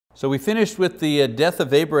So we finished with the death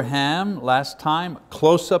of Abraham last time,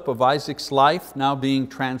 close-up of Isaac's life now being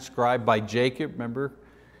transcribed by Jacob. Remember,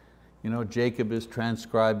 Jacob is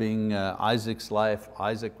transcribing Isaac's life.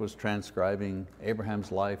 Isaac was transcribing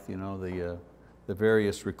Abraham's life, the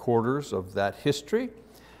various recorders of that history.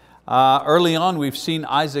 Early on we've seen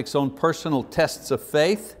Isaac's own personal tests of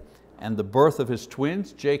faith and the birth of his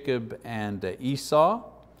twins, Jacob and Esau.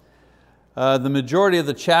 The majority of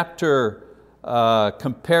the chapter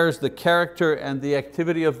compares the character and the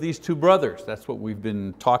activity of these two brothers. That's what we've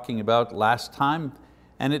been talking about last time.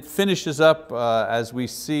 And it finishes up as we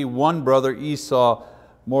see one brother, Esau,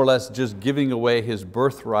 more or less just giving away his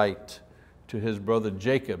birthright to his brother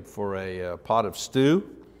Jacob for a pot of stew.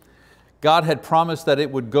 God had promised that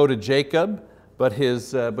it would go to Jacob, but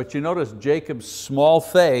you notice Jacob's small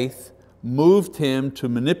faith moved him to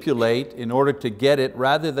manipulate in order to get it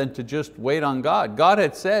rather than to just wait on God. God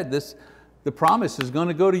had said the promise is going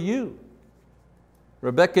to go to you.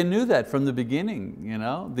 Rebekah knew that from the beginning.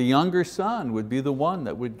 The younger son would be the one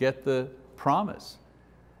that would get the promise.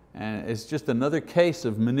 And it's just another case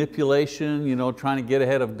of manipulation, trying to get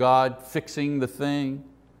ahead of God, fixing the thing.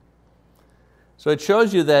 So it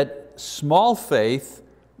shows you that small faith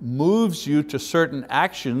moves you to certain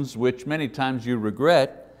actions which many times you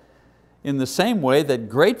regret, in the same way that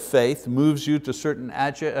great faith moves you to certain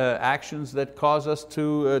actions that cause us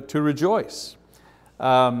to rejoice.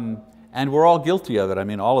 And we're all guilty of it. I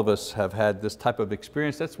mean, all of us have had this type of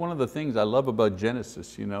experience. That's one of the things I love about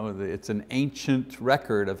Genesis. It's an ancient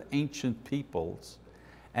record of ancient peoples,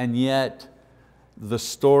 and yet the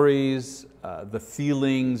stories, the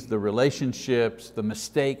feelings, the relationships, the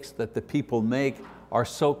mistakes that the people make are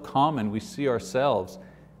so common. We see ourselves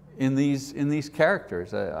in these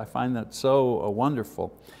characters. I find that so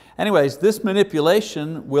wonderful. Anyways, this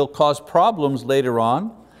manipulation will cause problems later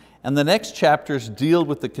on, and the next chapters deal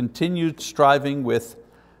with the continued striving with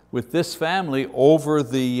this family over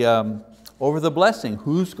the blessing.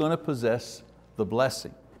 Who's going to possess the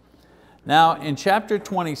blessing? Now in chapter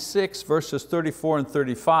 26, verses 34 and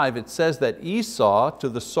 35, it says that Esau, to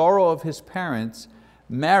the sorrow of his parents,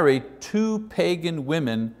 married two pagan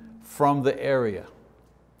women from the area.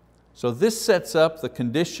 So this sets up the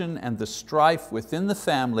condition and the strife within the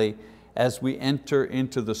family as we enter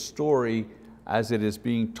into the story as it is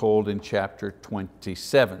being told in chapter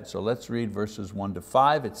 27. So let's read verses 1 to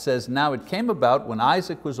 5. It says, "Now it came about when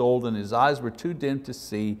Isaac was old and his eyes were too dim to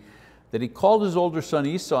see, that he called his older son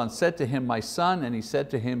Esau and said to him, 'My son,' and he said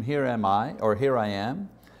to him, 'Here am I,' or 'Here I am.'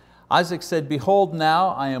 Isaac said, 'Behold, now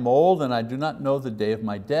I am old and I do not know the day of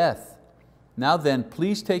my death. Now then,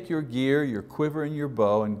 please take your gear, your quiver and your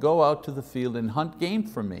bow, and go out to the field and hunt game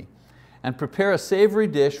for me, and prepare a savory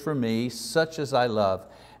dish for me, such as I love,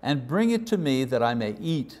 and bring it to me that I may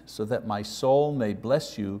eat, so that my soul may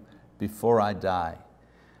bless you before I die.'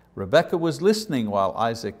 Rebekah was listening while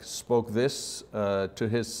Isaac spoke this to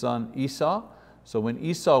his son Esau. So when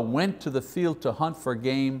Esau went to the field to hunt for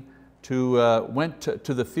game, to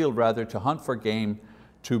hunt for game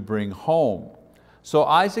to bring home. So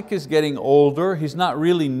Isaac is getting older. He's not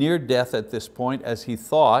really near death at this point as he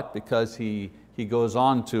thought, because he goes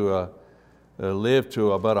on to live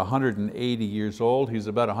to about 180 years old. He's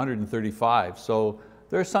about 135. So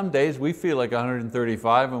there are some days we feel like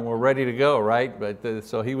 135 and we're ready to go, right? But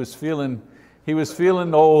so he was feeling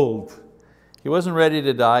old. He wasn't ready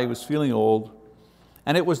to die, he was feeling old.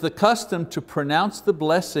 And it was the custom to pronounce the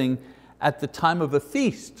blessing at the time of a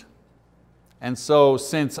feast. And so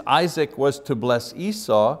since Isaac was to bless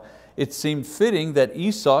Esau, it seemed fitting that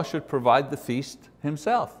Esau should provide the feast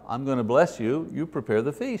himself. I'm going to bless you, you prepare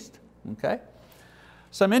the feast. Okay?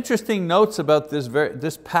 Some interesting notes about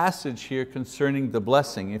this passage here concerning the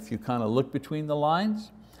blessing, if you kind of look between the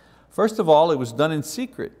lines. First of all, it was done in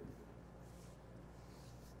secret.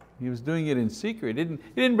 He was doing it in secret. He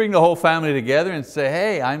didn't bring the whole family together and say,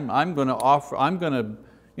 hey, I'm going to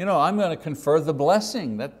confer the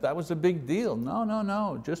blessing. That was a big deal.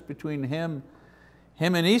 No, just between him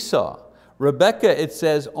and Esau. Rebekah, it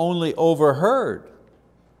says, only overheard.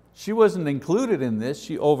 She wasn't included in this,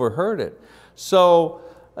 she overheard it. So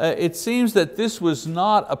it seems that this was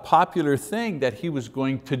not a popular thing that he was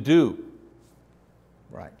going to do.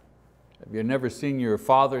 Right. Have you never seen your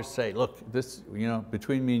father say, look, this,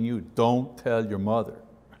 between me and you, don't tell your mother.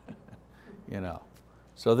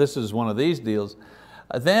 So this is one of these deals.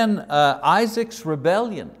 Then Isaac's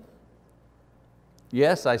rebellion.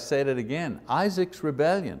 Yes, I said it again, Isaac's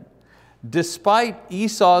rebellion. Despite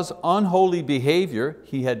Esau's unholy behavior,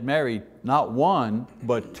 he had married not one,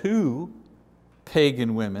 but two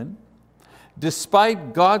pagan women.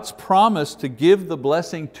 Despite God's promise to give the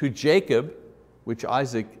blessing to Jacob, which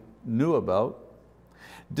Isaac knew about.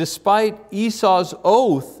 Despite Esau's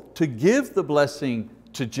oath to give the blessing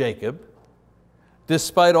to Jacob,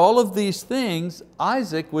 despite all of these things,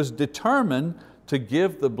 Isaac was determined to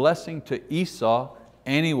give the blessing to Esau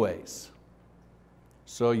anyways.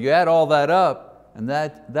 So you add all that up, and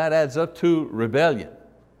that adds up to rebellion.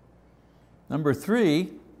 Number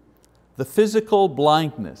 3, the physical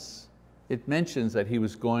blindness. It mentions that he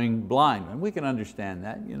was going blind, and we can understand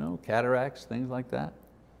that, cataracts, things like that.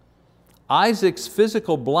 Isaac's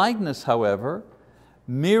physical blindness, however,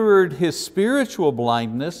 mirrored his spiritual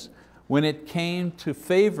blindness when it came to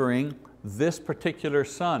favoring this particular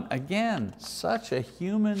son. Again, such a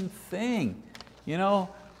human thing.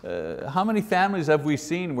 How many families have we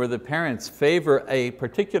seen where the parents favor a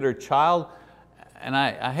particular child, and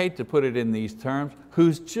I hate to put it in these terms,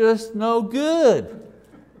 who's just no good?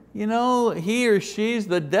 He or she's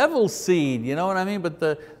the devil's seed, you know what I mean?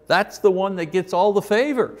 But that's the one that gets all the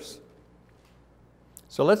favors.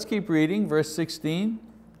 So let's keep reading, verse 16.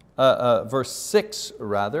 Verse 6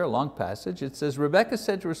 rather, a long passage. It says, Rebekah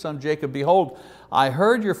said to her son Jacob, behold, I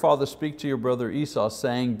heard your father speak to your brother Esau,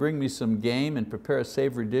 saying, bring me some game and prepare a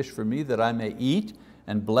savory dish for me that I may eat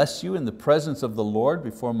and bless you in the presence of the Lord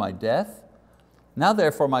before my death. Now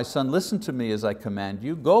therefore, my son, listen to me as I command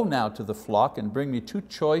you. Go now to the flock and bring me 2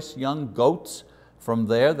 choice young goats from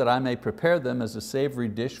there, that I may prepare them as a savory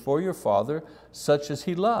dish for your father, such as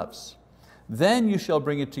he loves. Then you shall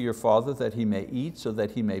bring it to your father, that he may eat, so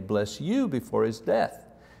that he may bless you before his death.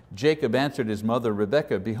 Jacob answered his mother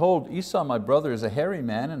Rebekah, behold, Esau my brother is a hairy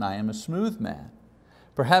man, and I am a smooth man.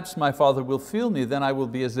 Perhaps my father will feel me, then I will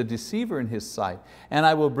be as a deceiver in his sight, and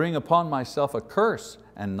I will bring upon myself a curse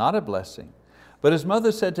and not a blessing. But his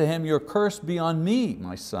mother said to him, your curse be on me,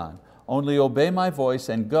 my son. Only obey my voice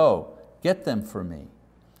and go, get them for me.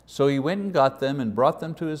 So he went and got them and brought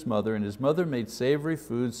them to his mother, and his mother made savory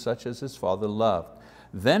foods such as his father loved.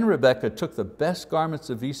 Then Rebekah took the best garments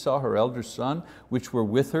of Esau, her elder son, which were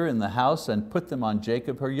with her in the house, and put them on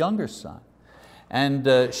Jacob, her younger son.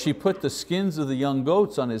 And she put the skins of the young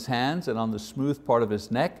goats on his hands and on the smooth part of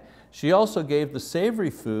his neck. She also gave the savory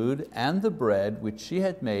food and the bread which she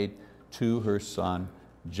had made to her son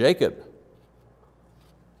Jacob.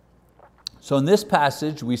 So in this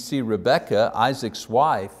passage we see Rebekah, Isaac's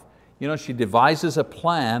wife, she devises a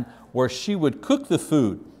plan where she would cook the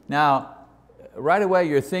food. Now, right away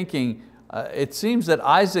you're thinking, it seems that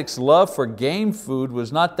Isaac's love for game food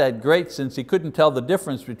was not that great, since he couldn't tell the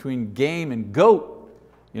difference between game and goat.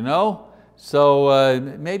 So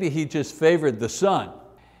maybe he just favored the son.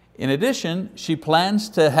 In addition, she plans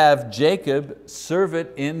to have Jacob serve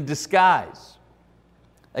it in disguise.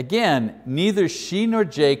 Again, neither she nor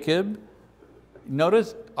Jacob,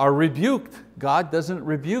 notice, are rebuked. God doesn't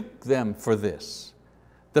rebuke them for this.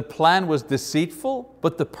 The plan was deceitful,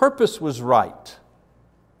 but the purpose was right.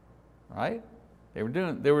 Right? They were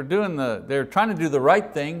trying to do the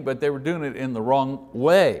right thing, but they were doing it in the wrong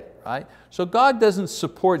way. Right? So God doesn't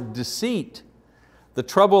support deceit. The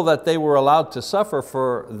trouble that they were allowed to suffer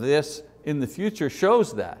for this in the future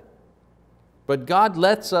shows that. But God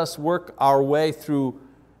lets us work our way through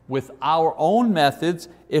with our own methods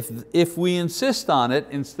if we insist on it,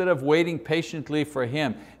 instead of waiting patiently for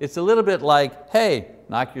Him. It's a little bit like, hey,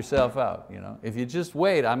 knock yourself out. If you just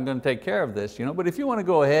wait, I'm going to take care of this. But if you want to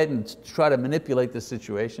go ahead and try to manipulate the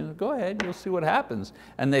situation, go ahead, you'll see what happens.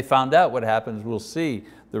 And they found out what happens. We'll see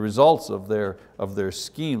the results of their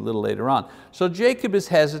scheme a little later on. So Jacob is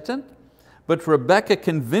hesitant, but Rebekah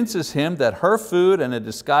convinces him that her food and a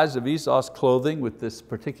disguise of Esau's clothing with this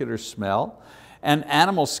particular smell and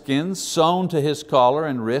animal skins sewn to his collar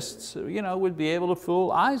and wrists, would be able to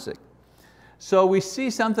fool Isaac. So we see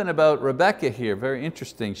something about Rebekah here, very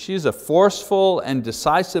interesting. She's a forceful and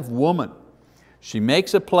decisive woman. She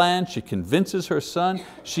makes a plan, she convinces her son,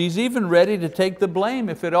 she's even ready to take the blame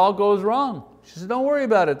if it all goes wrong. She says, don't worry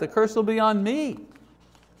about it, the curse will be on me.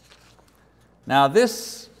 Now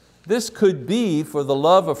this could be for the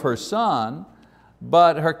love of her son,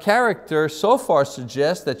 but her character so far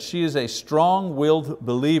suggests that she is a strong-willed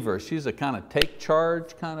believer. She's a kind of take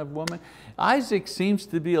charge kind of woman. Isaac seems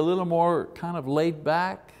to be a little more kind of laid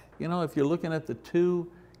back. If you're looking at the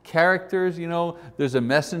two characters, there's a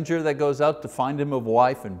messenger that goes out to find him a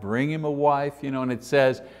wife and bring him a wife, and it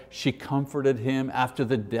says she comforted him after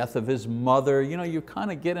the death of his mother. You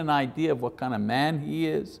kind of get an idea of what kind of man he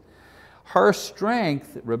is. Her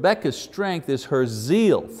strength, Rebekah's strength, is her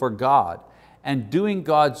zeal for God and doing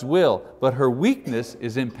God's will, but her weakness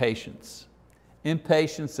is impatience.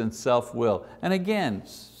 Impatience and self-will. And again,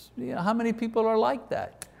 how many people are like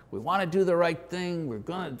that? We want to do the right thing. We're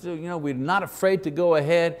going to do, we're not afraid to go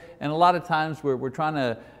ahead. And a lot of times we're trying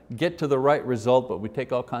to get to the right result, but we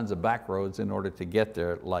take all kinds of back roads in order to get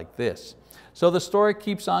there like this. So the story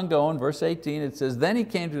keeps on going. Verse 18, it says, then he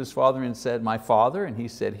came to his father and said, my father, and he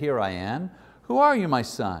said, here I am. Who are you, my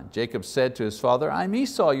son? Jacob said to his father, I'm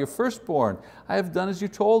Esau, your firstborn. I have done as you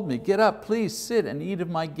told me. Get up, please sit and eat of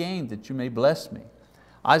my gain, that you may bless me.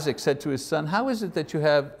 Isaac said to his son, how is it that you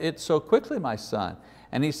have it so quickly, my son?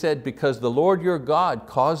 And he said, because the Lord your God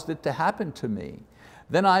caused it to happen to me.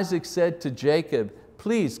 Then Isaac said to Jacob,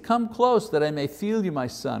 please come close that I may feel you, my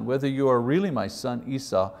son, whether you are really my son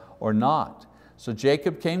Esau or not. So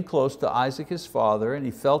Jacob came close to Isaac his father, and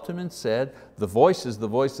he felt him and said, the voice is the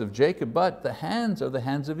voice of Jacob, but the hands are the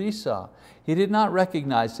hands of Esau. He did not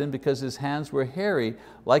recognize him because his hands were hairy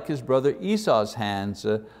like his brother Esau's hands,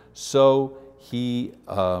 so he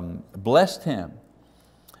blessed him.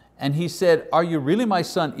 And he said, are you really my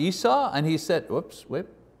son Esau? And he said, let's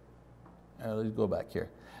go back here.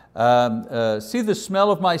 See, the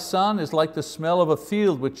smell of my son is like the smell of a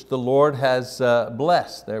field which the Lord has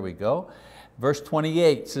blessed. There we go. Verse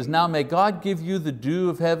 28 says, now may God give you the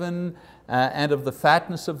dew of heaven and of the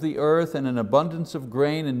fatness of the earth and an abundance of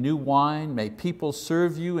grain and new wine. May people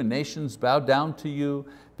serve you and nations bow down to you.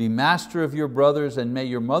 Be master of your brothers, and may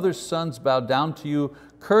your mother's sons bow down to you.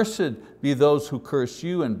 Cursed be those who curse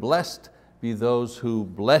you, and blessed be those who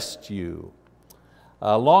blessed you.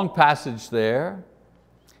 A long passage there.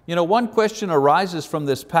 One question arises from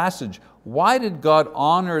this passage. Why did God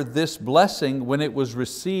honor this blessing when it was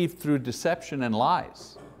received through deception and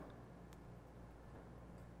lies?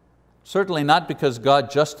 Certainly not because God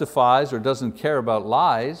justifies or doesn't care about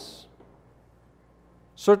lies.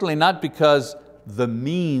 Certainly not because the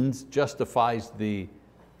means justifies the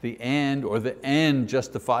end, or the end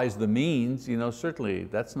justifies the means. Certainly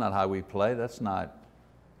that's not how we play. That's not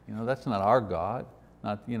our God.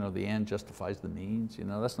 Not the end justifies the means.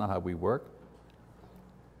 That's not how we work.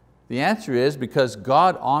 The answer is because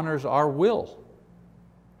God honors our will.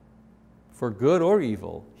 For good or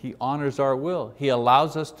evil, He honors our will. He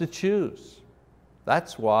allows us to choose.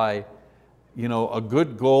 That's why a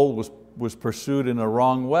good goal was pursued in a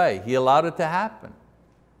wrong way. He allowed it to happen.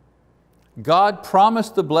 God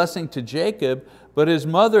promised the blessing to Jacob, but his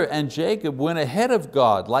mother and Jacob went ahead of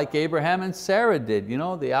God, like Abraham and Sarah did.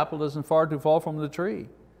 The apple doesn't far to fall from the tree.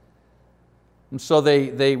 And so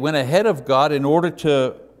they went ahead of God in order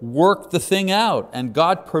to work the thing out, and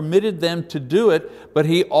God permitted them to do it, but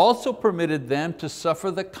He also permitted them to suffer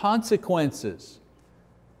the consequences.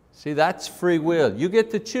 See, that's free will. You get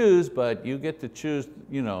to choose, but you get to choose,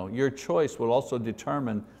 your choice will also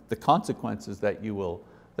determine the consequences that you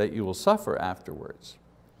will suffer afterwards.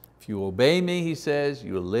 If you obey me, He says,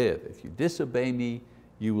 you will live. If you disobey me,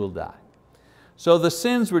 you will die. So the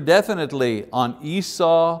sins were definitely on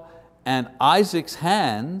Esau and Isaac's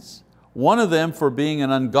hands. One of them for being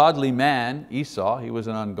an ungodly man, Esau, he was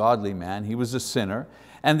an ungodly man, he was a sinner.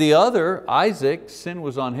 And the other, Isaac, sin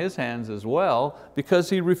was on his hands as well because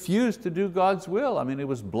he refused to do God's will. It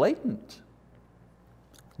was blatant.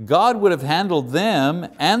 God would have handled them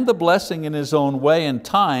and the blessing in His own way and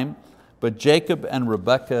time, but Jacob and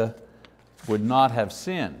Rebekah would not have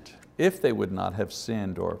sinned, if they would not have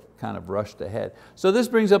sinned or kind of rushed ahead. So this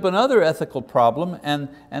brings up another ethical problem, and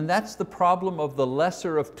that's the problem of the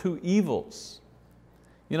lesser of two evils.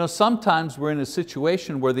 Sometimes we're in a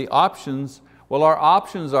situation where our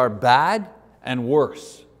options are bad and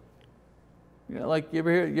worse. Like you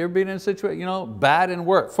ever been in a situation, bad and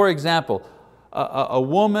worse. For example, a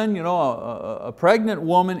woman, a pregnant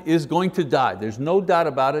woman is going to die. There's no doubt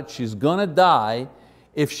about it. She's going to die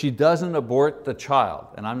if she doesn't abort the child.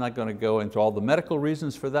 And I'm not going to go into all the medical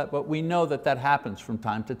reasons for that, but we know that that happens from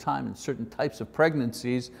time to time in certain types of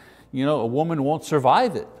pregnancies. A woman won't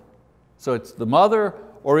survive it. So it's the mother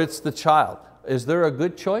or it's the child. Is there a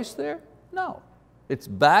good choice there? No. It's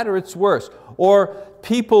bad or it's worse. Or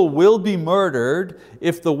people will be murdered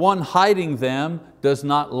if the one hiding them does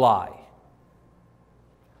not lie.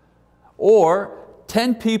 Or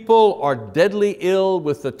 10 people are deadly ill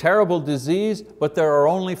with a terrible disease, but there are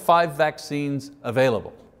only 5 vaccines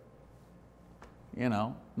available.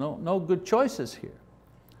 No good choices here.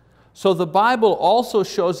 So the Bible also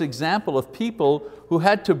shows example of people who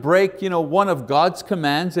had to break one of God's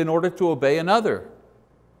commands in order to obey another.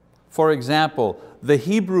 For example, the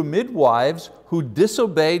Hebrew midwives who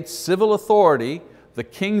disobeyed civil authority. The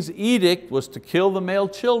king's edict was to kill the male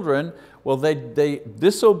children. Well, they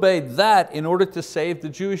disobeyed that in order to save the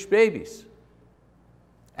Jewish babies.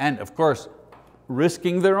 And of course,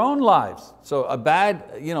 risking their own lives. So a bad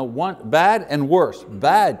and worse.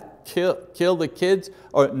 Bad, kill the kids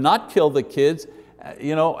or not kill the kids,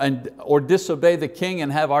 or disobey the king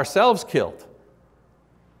and have ourselves killed.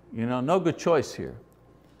 No good choice here.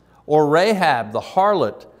 Or Rahab, the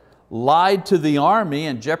harlot, lied to the army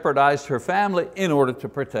and jeopardized her family in order to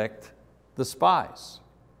protect the spies.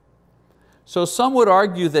 So some would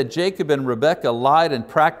argue that Jacob and Rebekah lied and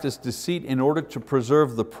practiced deceit in order to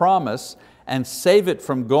preserve the promise and save it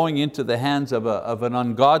from going into the hands of an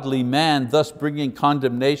ungodly man, thus bringing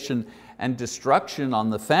condemnation and destruction on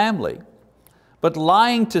the family. But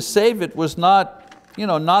lying to save it was not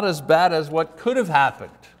as bad as what could have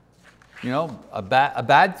happened. A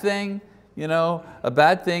bad thing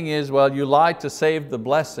is, well, you lied to save the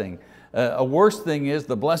blessing. A worse thing is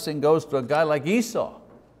the blessing goes to a guy like Esau.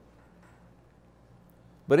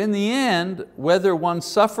 But in the end, whether one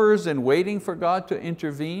suffers in waiting for God to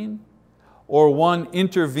intervene, or one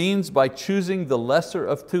intervenes by choosing the lesser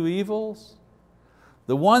of two evils,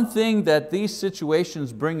 the one thing that these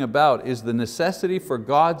situations bring about is the necessity for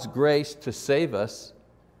God's grace to save us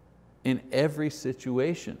in every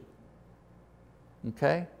situation.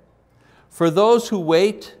 Okay? For those who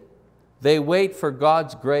wait, they wait for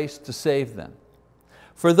God's grace to save them.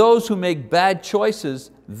 For those who make bad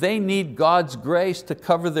choices, they need God's grace to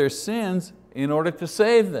cover their sins in order to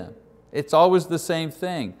save them. It's always the same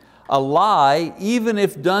thing. A lie, even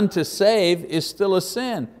if done to save, is still a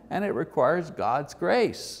sin, and it requires God's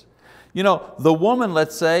grace. The woman,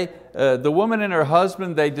 let's say, the woman and her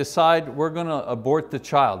husband, they decide we're going to abort the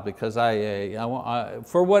child because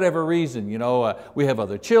for whatever reason, we have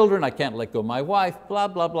other children, I can't let go of my wife, blah,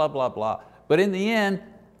 blah, blah, blah, blah. But in the end,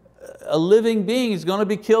 a living being is going to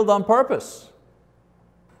be killed on purpose.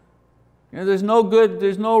 There's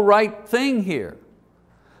no right thing here.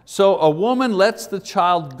 So a woman lets the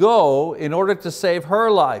child go in order to save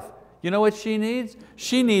her life. You know what she needs?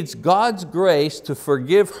 She needs God's grace to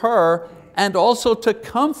forgive her and also to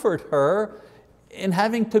comfort her in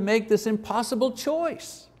having to make this impossible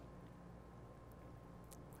choice.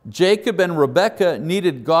 Jacob and Rebekah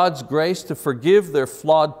needed God's grace to forgive their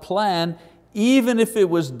flawed plan, even if it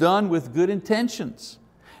was done with good intentions.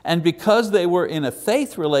 And because they were in a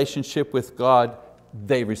faith relationship with God,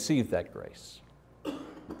 they received that grace.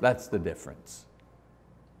 That's the difference.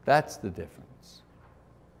 That's the difference.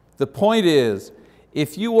 The point is,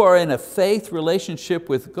 if you are in a faith relationship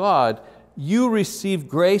with God, you receive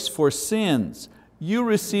grace for sins. You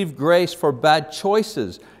receive grace for bad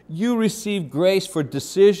choices. You receive grace for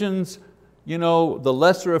decisions, the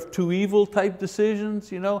lesser of two evil type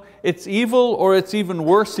decisions. It's evil or it's even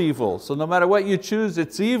worse evil. So no matter what you choose,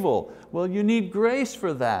 it's evil. Well, you need grace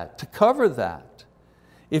for that, to cover that.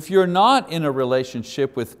 If you're not in a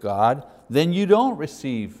relationship with God, then you don't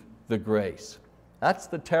receive the grace. That's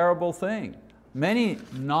the terrible thing. Many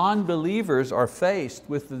non-believers are faced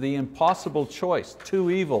with the impossible choice, two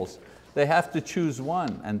evils. They have to choose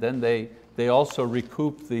one, and then they also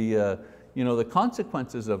recoup the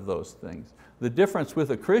consequences of those things. The difference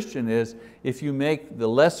with a Christian is if you make the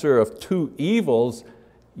lesser of two evils,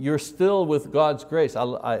 you're still with God's grace.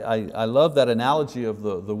 I love that analogy of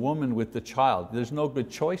the woman with the child. There's no good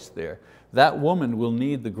choice there. That woman will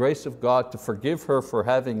need the grace of God to forgive her for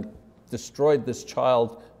having destroyed this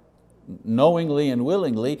child knowingly and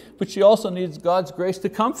willingly, but she also needs God's grace to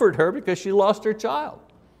comfort her because she lost her child.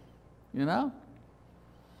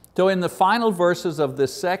 So in the final verses of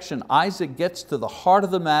this section, Isaac gets to the heart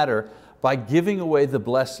of the matter by giving away the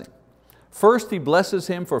blessing. First, he blesses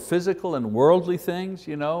him for physical and worldly things,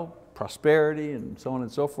 prosperity and so on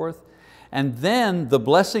and so forth. And then the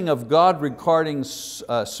blessing of God regarding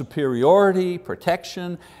superiority,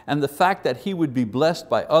 protection, and the fact that he would be blessed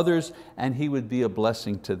by others and he would be a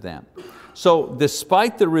blessing to them. So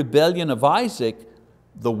despite the rebellion of Isaac,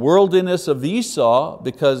 the worldliness of Esau,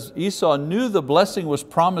 because Esau knew the blessing was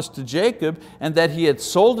promised to Jacob and that he had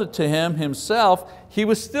sold it to him himself, he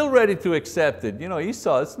was still ready to accept it.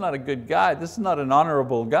 Esau, this is not a good guy, this is not an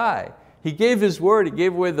honorable guy. He gave his word, he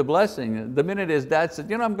gave away the blessing. The minute his dad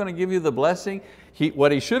said, I'm going to give you the blessing,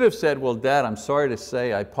 what he should have said, well, Dad, I'm sorry to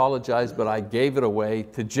say, I apologize, but I gave it away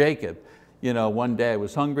to Jacob. One day I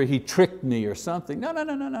was hungry, he tricked me or something.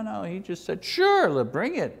 No. He just said, sure,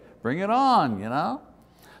 bring it on.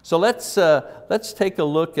 So let's take a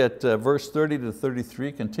look at verse 30 to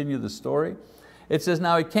 33, continue the story. It says,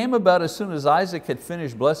 now it came about as soon as Isaac had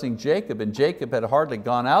finished blessing Jacob, and Jacob had hardly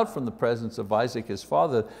gone out from the presence of Isaac his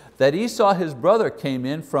father, that Esau his brother came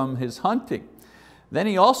in from his hunting. Then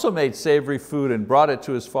he also made savory food and brought it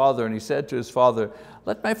to his father, and he said to his father,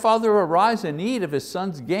 let my father arise and eat of his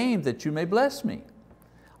son's game, that you may bless me.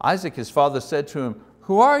 Isaac his father said to him,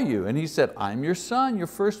 who are you? And he said, I'm your son, your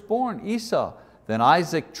firstborn, Esau. Then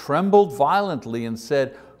Isaac trembled violently and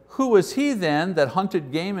said, who was he then that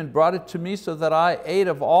hunted game and brought it to me so that I ate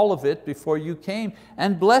of all of it before you came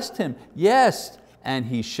and blessed him? Yes, and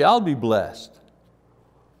he shall be blessed.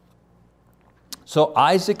 So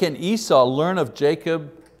Isaac and Esau learn of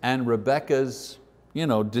Jacob and Rebekah's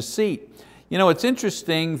deceit. It's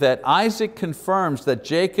interesting that Isaac confirms that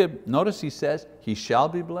Jacob, notice he says, he shall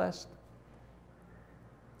be blessed.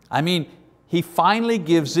 I mean, he finally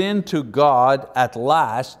gives in to God at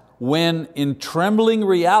last when in trembling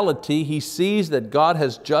reality he sees that God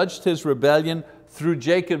has judged his rebellion through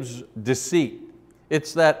Jacob's deceit.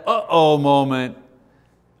 It's that uh-oh moment.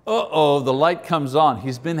 Uh-oh, the light comes on.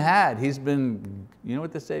 He's been had. He's been, you know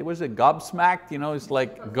what they say, what is it, gobsmacked? It's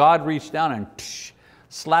like God reached down and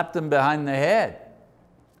slapped him behind the head.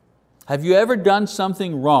 Have you ever done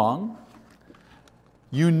something wrong?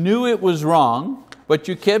 You knew it was wrong, but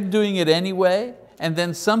you kept doing it anyway, and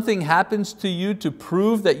then something happens to you to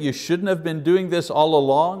prove that you shouldn't have been doing this all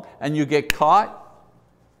along, and you get caught?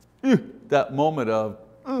 That moment of,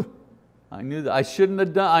 I knew that I shouldn't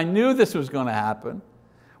have done, I knew this was going to happen.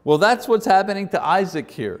 Well, that's what's happening to Isaac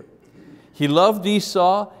here. He loved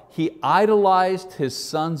Esau, he idolized his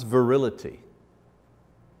son's virility,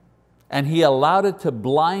 and he allowed it to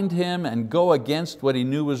blind him and go against what he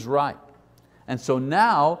knew was right. And so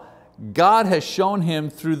now, God has shown him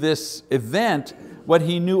through this event what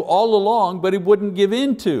he knew all along, but he wouldn't give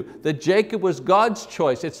in to, that Jacob was God's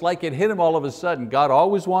choice. It's like it hit him all of a sudden. God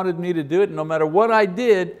always wanted me to do it, and no matter what I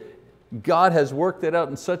did, God has worked it out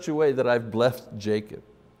in such a way that I've blessed Jacob.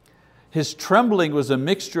 His trembling was a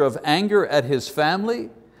mixture of anger at his family,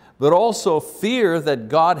 but also fear that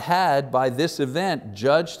God had, by this event,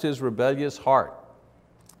 judged his rebellious heart.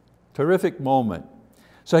 Terrific moment.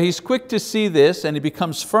 So he's quick to see this and he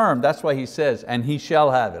becomes firm. That's why he says, and he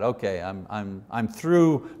shall have it. Okay, I'm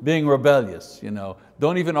through being rebellious.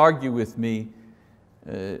 Don't even argue with me.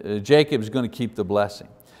 Jacob's going to keep the blessing.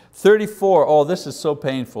 34, oh, this is so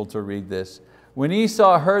painful to read this. When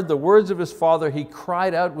Esau heard the words of his father, he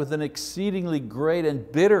cried out with an exceedingly great and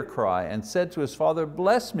bitter cry and said to his father,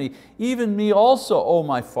 bless me, even me also, O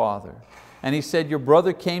my father. And he said, your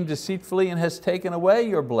brother came deceitfully and has taken away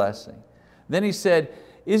your blessing. Then he said,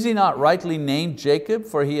 is he not rightly named Jacob,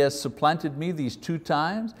 for he has supplanted me these 2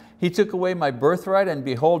 times? He took away my birthright, and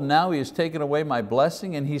behold, now he has taken away my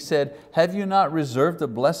blessing. And he said, have you not reserved a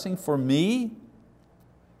blessing for me?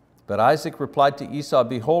 But Isaac replied to Esau,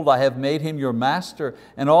 behold, I have made him your master,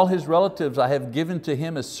 and all his relatives I have given to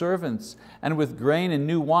him as servants, and with grain and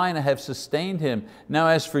new wine I have sustained him. Now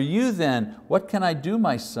as for you then, what can I do,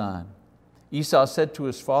 my son? Esau said to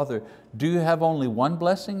his father, do you have only one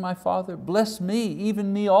blessing, my father? Bless me,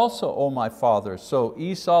 even me also, O my father. So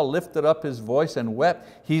Esau lifted up his voice and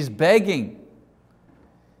wept. He's begging.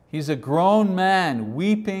 He's a grown man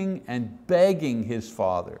weeping and begging his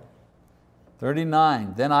father.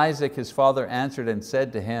 39, then Isaac his father answered and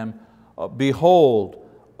said to him, behold,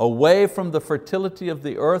 away from the fertility of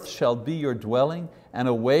the earth shall be your dwelling, and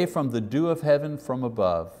away from the dew of heaven from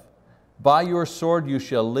above. By your sword you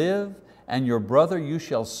shall live, and your brother you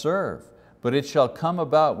shall serve. But it shall come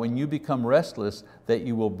about when you become restless that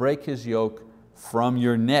you will break his yoke from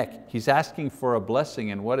your neck. He's asking for a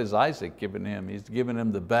blessing, and what is Isaac giving him? He's giving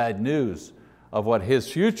him the bad news of what his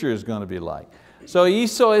future is going to be like. So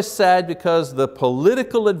Esau is sad because the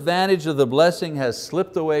political advantage of the blessing has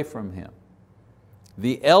slipped away from him.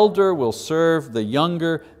 The elder will serve the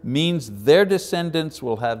younger means their descendants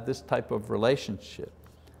will have this type of relationship.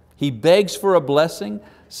 He begs for a blessing.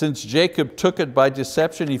 Since Jacob took it by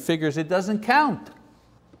deception, he figures it doesn't count.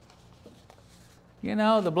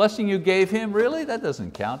 The blessing you gave him, really? That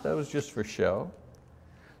doesn't count, that was just for show.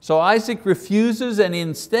 So Isaac refuses, and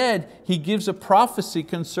instead he gives a prophecy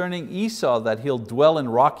concerning Esau, that he'll dwell in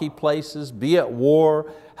rocky places, be at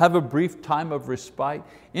war, have a brief time of respite.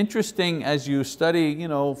 Interesting, as you study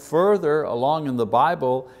further along in the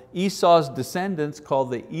Bible, Esau's descendants, called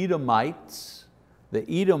the Edomites,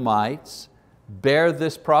 bear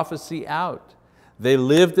this prophecy out. They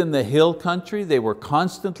lived in the hill country, they were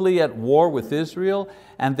constantly at war with Israel,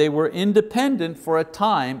 and they were independent for a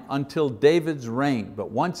time until David's reign.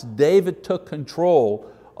 But once David took control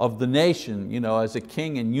of the nation, as a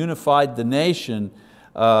king, and unified the nation,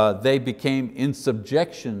 they became in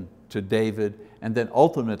subjection to David, and then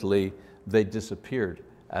ultimately they disappeared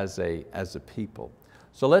as a people.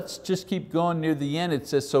 So let's just keep going near the end. It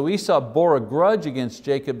says, so Esau bore a grudge against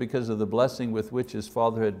Jacob because of the blessing with which his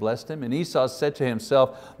father had blessed him. And Esau said to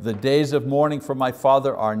himself, the days of mourning for my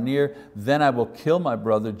father are near, then I will kill my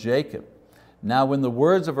brother Jacob. Now when the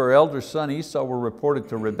words of her elder son Esau were reported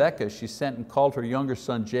to Rebekah, she sent and called her younger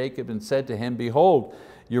son Jacob and said to him, behold,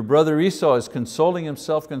 your brother Esau is consoling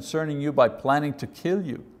himself concerning you by planning to kill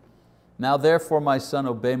you. Now therefore, my son,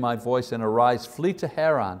 obey my voice and arise, flee to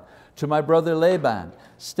Haran, to my brother Laban.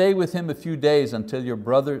 Stay with him a few days until your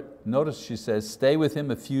brother, notice she says, stay with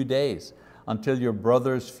him a few days until your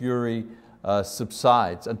brother's fury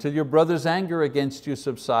subsides, until your brother's anger against you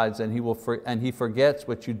subsides and he forgets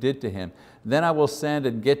what you did to him. Then I will send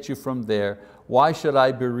and get you from there. Why should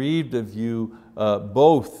I be bereaved of you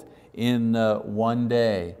both in one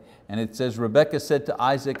day? And it says, Rebekah said to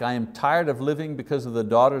Isaac, I am tired of living because of the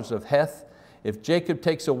daughters of Heth. If Jacob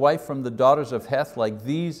takes a wife from the daughters of Heth like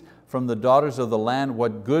these from the daughters of the land,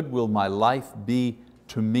 what good will my life be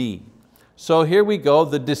to me? So here we go,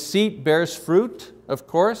 the deceit bears fruit, of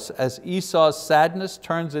course, as Esau's sadness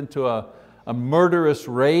turns into a murderous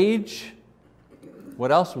rage.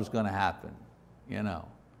 What else was going to happen? You know,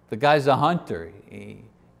 the guy's a hunter,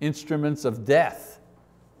 instruments of death.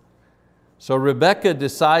 So Rebekah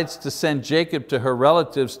decides to send Jacob to her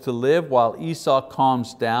relatives to live while Esau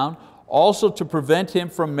calms down, also to prevent him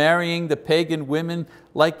from marrying the pagan women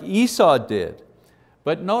like Esau did.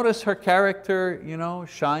 But notice her character, you know,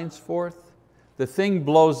 shines forth. The thing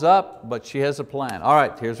blows up, but she has a plan. All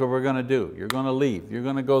right, here's what we're going to do. You're going to leave, you're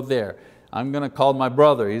going to go there. I'm going to call my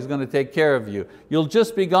brother, he's going to take care of you. You'll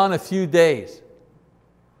just be gone a few days.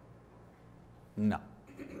 No,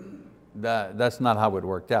 that's not how it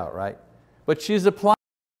worked out, right? But she's a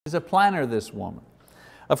planner, this woman.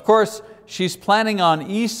 Of course, she's planning on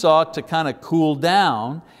Esau to kind of cool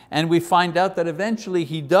down, and we find out that eventually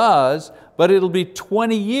he does, but it'll be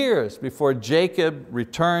 20 years before Jacob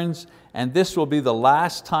returns, and this will be the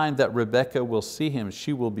last time that Rebekah will see him.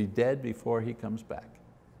 She will be dead before he comes back.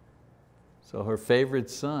 So her favorite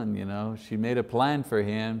son, you know, she made a plan for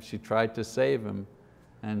him, she tried to save him,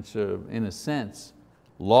 and so in a sense,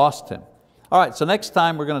 lost him. All right, so next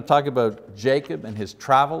time we're going to talk about Jacob and his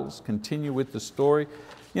travels, continue with the story.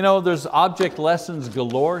 You know, there's object lessons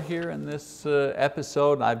galore here in this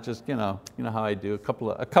episode. I've just, you know how I do,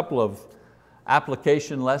 a couple of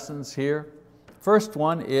application lessons here. First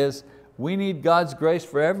one is, we need God's grace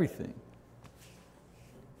for everything.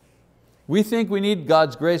 We think we need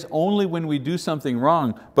God's grace only when we do something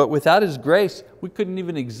wrong, but without His grace, we couldn't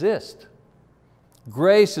even exist.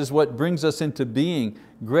 Grace is what brings us into being.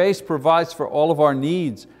 Grace provides for all of our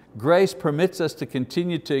needs. Grace permits us to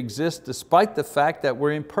continue to exist despite the fact that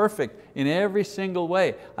we're imperfect in every single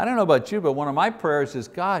way. I don't know about you, but one of my prayers is,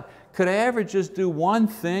 God, could I ever just do one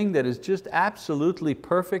thing that is just absolutely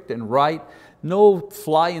perfect and right? No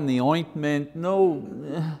fly in the ointment, no,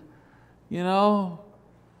 you know.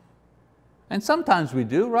 And sometimes we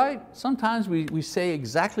do, right? Sometimes we say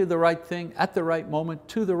exactly the right thing at the right moment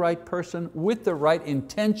to the right person with the right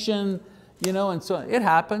intention, you know, and so it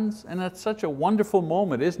happens, and it's such a wonderful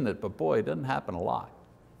moment, isn't it? But boy, it doesn't happen a lot.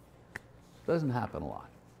 It doesn't happen a lot.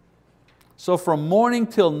 So from morning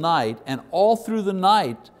till night and all through the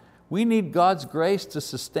night, we need God's grace to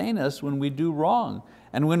sustain us when we do wrong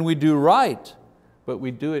and when we do right, but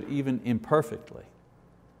we do it even imperfectly.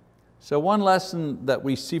 So one lesson that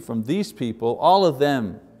we see from these people, all of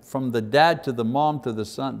them, from the dad to the mom to the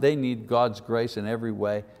son, they need God's grace in every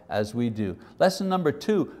way as we do. Lesson number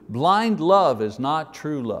 2, blind love is not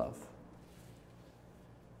true love.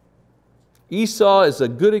 Esau is a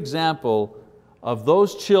good example of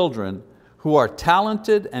those children who are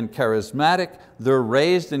talented and charismatic. They're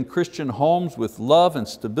raised in Christian homes with love and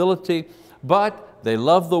stability, but they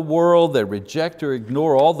love the world, they reject or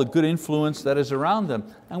ignore all the good influence that is around them.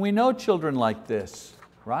 And we know children like this,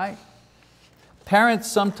 right?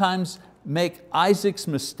 Parents sometimes make Isaac's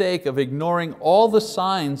mistake of ignoring all the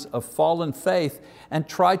signs of fallen faith and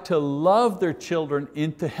try to love their children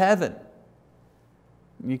into heaven.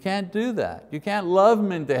 You can't do that. You can't love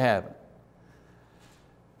them into heaven.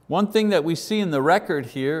 One thing that we see in the record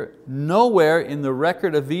here, nowhere in the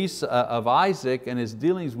record of Isaac and his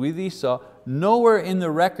dealings with Esau, nowhere in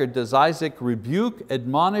the record does Isaac rebuke,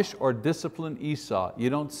 admonish, or discipline Esau. You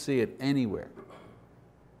don't see it anywhere.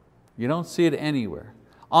 You don't see it anywhere.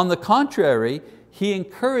 On the contrary, he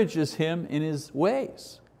encourages him in his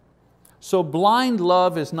ways. So blind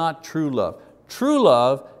love is not true love. True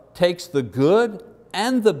love takes the good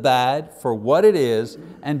and the bad for what it is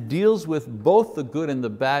and deals with both the good and the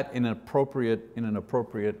bad in an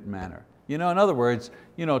appropriate manner. You know, in other words,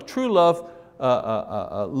 you know, true love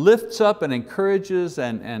lifts up and encourages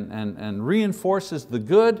and reinforces the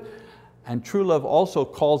good, and true love also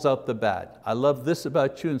calls out the bad. I love this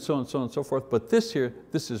about you and so and so forth, but this here,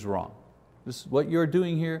 this is wrong. This is what you're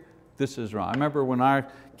doing here, this is wrong. I remember when our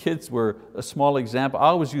kids were a small example. I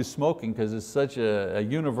always use smoking because it's such a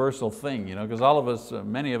universal thing, because all of us,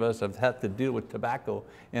 many of us have had to deal with tobacco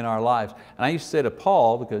in our lives. And I used to say to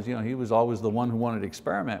Paul, because he was always the one who wanted to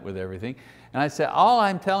experiment with everything, and I said, all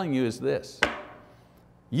I'm telling you is this.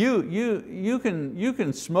 You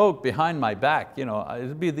can smoke behind my back.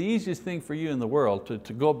 It'd be the easiest thing for you in the world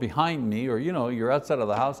to go behind me, or you're outside of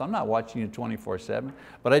the house. I'm not watching you 24/7.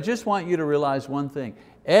 But I just want you to realize one thing.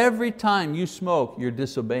 Every time you smoke, you're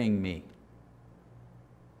disobeying me.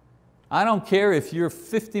 I don't care if you're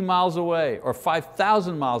 50 miles away or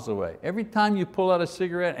 5,000 miles away. Every time you pull out a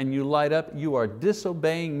cigarette and you light up, you are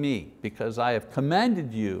disobeying me because I have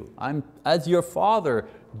commanded you. As your father,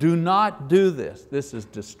 do not do this. This is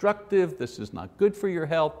destructive, this is not good for your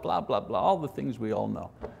health, blah, blah, blah, all the things we all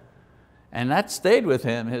know. And that stayed with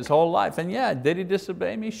him his whole life. And yeah, did he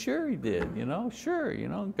disobey me? Sure he did, sure.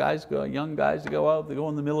 Young guys go out, they go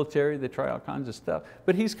in the military, they try all kinds of stuff.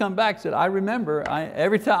 But he's come back and said, I remember,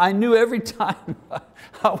 I knew every time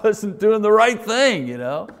I wasn't doing the right thing.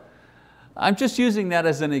 I'm just using that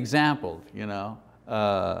as an example.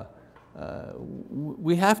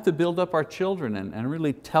 We have to build up our children and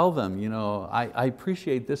really tell them, I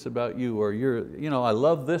appreciate this about you, or I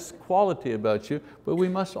love this quality about you, but we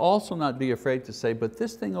must also not be afraid to say, but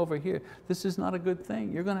this thing over here, this is not a good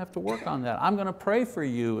thing. You're going to have to work on that. I'm going to pray for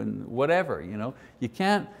you and whatever. You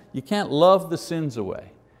can't love the sins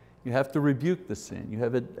away. You have to rebuke the sin. You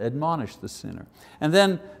have to admonish the sinner. And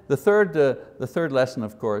then the third lesson,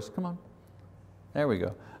 of course, come on, there we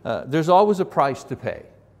go. There's always a price to pay.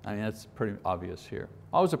 That's pretty obvious here.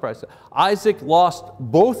 Always a price. Isaac lost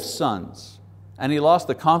both sons, and he lost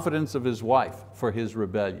the confidence of his wife for his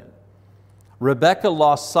rebellion. Rebekah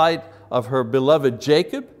lost sight of her beloved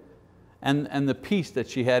Jacob and the peace that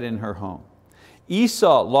she had in her home.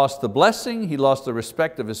 Esau lost the blessing, he lost the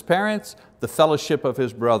respect of his parents, the fellowship of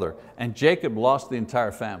his brother, and Jacob lost the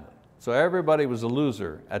entire family. So everybody was a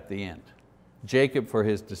loser at the end. Jacob for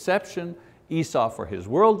his deception, Esau for his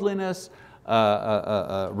worldliness,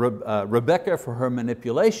 Rebekah for her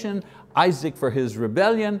manipulation, Isaac for his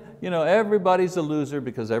rebellion. Everybody's a loser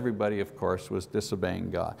because everybody, of course, was disobeying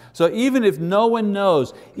God. So even if no one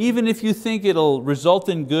knows, even if you think it'll result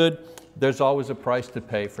in good, there's always a price to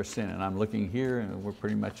pay for sin. And I'm looking here, and we're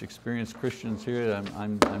pretty much experienced Christians here.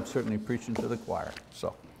 I'm certainly preaching to the choir.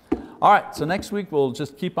 So, all right, so next week we'll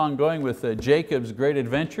just keep on going with Jacob's great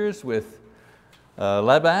adventures with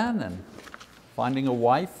Laban and finding a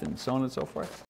wife and so on and so forth.